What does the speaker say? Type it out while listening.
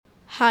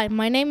Hi,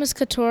 my name is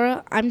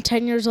Ketorah. I'm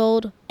 10 years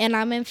old, and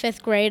I'm in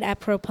 5th grade at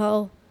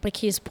Propel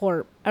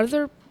McKeesport.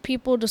 Other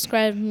people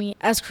describe me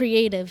as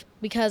creative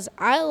because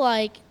I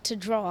like to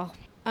draw.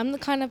 I'm the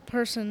kind of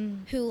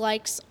person who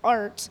likes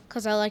art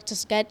because I like to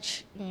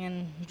sketch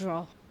and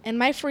draw. In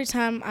my free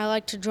time, I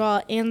like to draw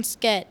and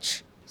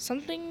sketch.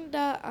 Something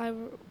that I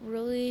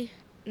really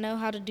know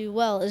how to do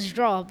well is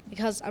draw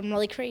because I'm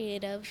really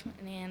creative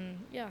and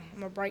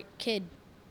I'm a bright kid.